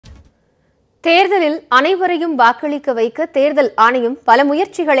தேர்தலில் அனைவரையும் வாக்களிக்க வைக்க தேர்தல் ஆணையம் பல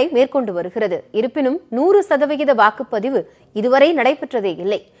முயற்சிகளை மேற்கொண்டு வருகிறது. இருப்பினும் 100% வாக்குப்பதிவு இதுவரை நடைபெற்றதே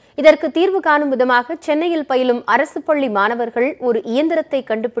இல்லை. இதற்கு தீர்வு காணும் விதமாக சென்னையில் பயிலும் அரசு பள்ளி மாணவர்கள் ஒரு இயந்திரத்தை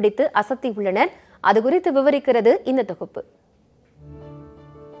கண்டுபிடித்து அசத்தியுள்ளனர். அது குறித்து விவரிக்கிறது இந்த தொகுப்பு.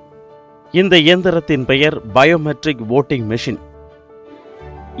 இந்த இயந்திரத்தின் பெயர் பயோமெட்ரிக் வோட்டிங் மெஷின்.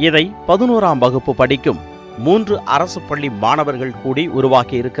 இதை 11ஆம் வகுப்பு படிக்கும் 3 அரசு பள்ளி மாணவர்கள் கூடி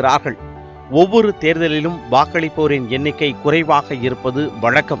உருவாக்கி இருக்கிறார்கள். ஒவ்வொரு தேர்தலிலும் வாக்களிப்போரின் எண்ணிக்கை குறைவாக இருப்பது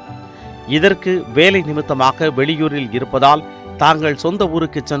வழக்கம். இதற்கு வேலை நிமித்தமாக வெளியூரில் இருப்பதால் தாங்கள் சொந்த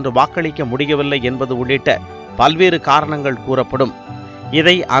ஊருக்கு சென்று வாக்களிக்க முடியவில்லை என்பது உள்ளிட்ட பல்வேறு காரணங்கள் கூறப்படும்.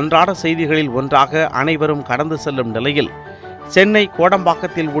 இதை அன்றாட செய்திகளில் ஒன்றாக அனைவரும் கடந்து செல்லும் நிலையில் சென்னை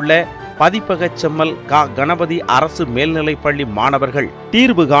கோடம்பாக்கத்தில் உள்ள பதிப்பக செம்மல் கணபதி அரசு மேல்நிலைப்பள்ளி மாணவர்கள்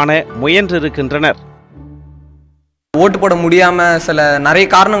தீர்வு காண முயன்றிருக்கின்றனர். ஓட்டு போட முடியாமல் நிறைய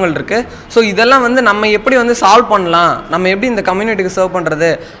காரணங்கள் இருக்குது. ஸோ இதெல்லாம் நம்ம எப்படி சால்வ் பண்ணலாம், நம்ம எப்படி இந்த கம்யூனிட்டிக்கு சர்வ் பண்ணுறது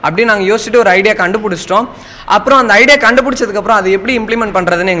அப்படின்னு நாங்கள் யோசிச்சுட்டு ஒரு ஐடியா கண்டுபிடிச்சிட்டோம். அப்புறம் அந்த ஐடியா கண்டுபிடிச்சதுக்கப்புறம் அதை எப்படி இம்ப்ளிமெண்ட்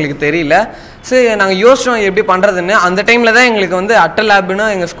பண்ணுறதுன்னு எங்களுக்கு தெரியல. சரி, நாங்கள் யோசிச்சோம் எப்படி பண்ணுறதுன்னு. அந்த டைமில் தான் எங்களுக்கு அட்ட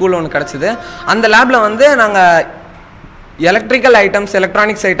லேப்னு எங்கள் ஸ்கூலில் ஒன்று கிடச்சிது. அந்த லேபில் நாங்கள் எலக்ட்ரிக்கல் ஐட்டம்ஸ்,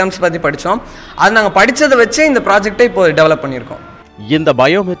 எலக்ட்ரானிக்ஸ் ஐட்டம்ஸ் பற்றி படித்தோம். அது நாங்கள் படித்ததை வச்சு இந்த ப்ராஜெக்டை இப்போ டெவலப் பண்ணியிருக்கோம். இந்த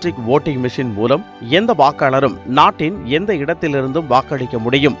பயோமெட்ரிக் வோட்டிங் மெஷின் மூலம் எந்த வாக்காளரும் நாட்டின் எந்த இடத்திலிருந்தும் வாக்களிக்க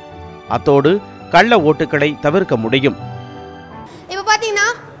முடியும். அத்தோடு கள்ள ஓட்டுகளை தவிர்க்க முடியும். இப்போ பார்த்தீங்கன்னா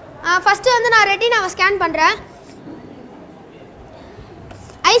ஃபர்ஸ்ட் நான் ரெட்டினாவை ஸ்கேன் பண்ணுறேன்,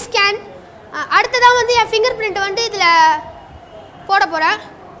 ஐ ஸ்கேன். அடுத்ததான் என் ஃபிங்கர் பிரிண்ட் இதில் போட போகிறேன்.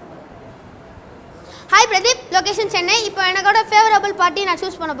 Hi Pradeep, location Chennai. இப்போ எனக்கோட ஃபேவரபிள் பார்ட்டி நான்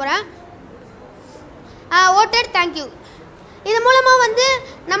சூஸ் பண்ண போகிறேன். Voted, thank you. இது மூலமாக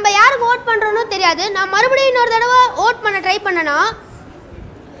நம்ம யாருக்கு ஓட் பண்ணுறோன்னு தெரியாது. நான் மறுபடியும் இன்னொரு தடவை ஓட் பண்ண ட்ரை பண்ணனா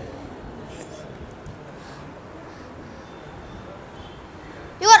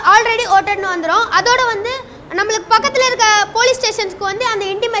யூஆர் ஆல்ரெடி ஓட்டட்னு வந்துடும். அதோட நம்மளுக்கு பக்கத்தில் இருக்க போலீஸ் ஸ்டேஷன்ஸ்க்கு அந்த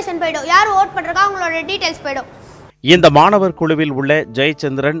இன்டிமேஷன் போயிடும், யார் ஓட் பண்ணுறக்கா அவங்களோட டீட்டெயில்ஸ் போயிடும். இந்த மாணவர் குழுவில் உள்ள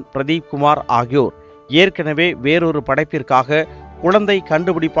ஜெயச்சந்திரன், பிரதீப் குமார் ஆகியோர் ஏற்கனவே வேறொரு படைப்பிற்காக குழந்தை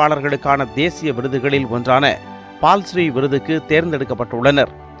கண்டுபிடிப்பாளர்களுக்கான தேசிய விருதுகளில் ஒன்றான பால்ஸ்ரீ விருதுக்கு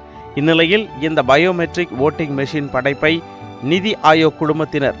தேர்ந்தெடுக்கப்பட்டுள்ளனர். இந்நிலையில் இந்த பயோமெட்ரிக் வோட்டிங் மெஷின் படைப்பை நிதி ஆயோக்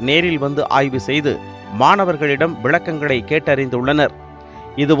குழுமத்தினர் நேரில் ஆய்வு செய்து மாணவர்களிடம் விளக்கங்களை கேட்டறிந்துள்ளனர்.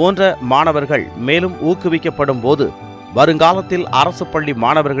 இதுபோன்ற மாணவர்கள் மேலும் ஊக்குவிக்கப்படும் போது வருங்காலத்தில் அரசு பள்ளி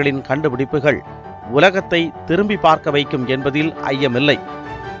மாணவர்களின் கண்டுபிடிப்புகள் உலகத்தை திரும்பி பார்க்க வைக்கும் என்பதில் ஐயமில்லை.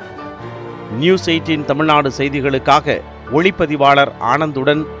 நியூஸ் 18 தமிழ்நாடு செய்திகளுக்காக ஒளிப்பதிவாளர்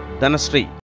ஆனந்துடன் தனஸ்ரீ.